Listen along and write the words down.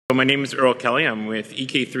My name is Earl Kelly. I'm with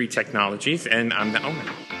EK3 Technologies, and I'm the owner.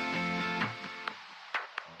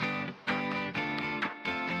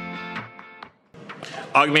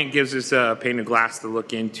 Augmentt gives us a pane of glass to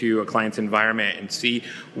look into a client's environment and see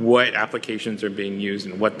what applications are being used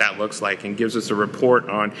and what that looks like, and gives us a report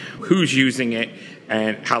on who's using it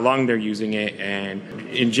and how long they're using it, and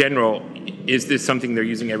in general, is this something they're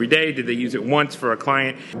using every day? Did they use it once for a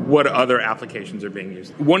client? What other applications are being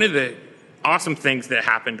used? One of the awesome things that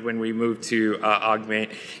happened when we moved to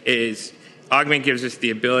Augmentt is Augmentt gives us the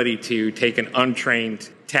ability to take an untrained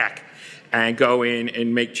tech and go in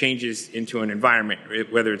and make changes into an environment,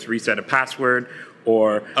 whether it's reset a password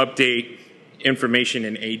or update information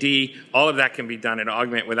in AD. All of that can be done at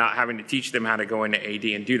Augmentt without having to teach them how to go into AD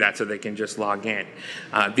and do that, so they can just log in.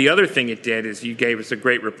 The other thing it did is you gave us a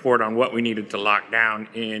great report on what we needed to lock down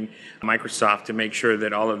in Microsoft to make sure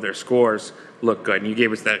that all of their scores look good. And you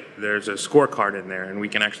gave us that there's a scorecard in there, and we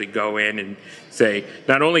can actually go in and say,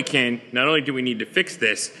 not only do we need to fix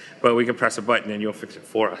this, but we can press a button and you'll fix it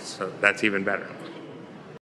for us. So that's even better.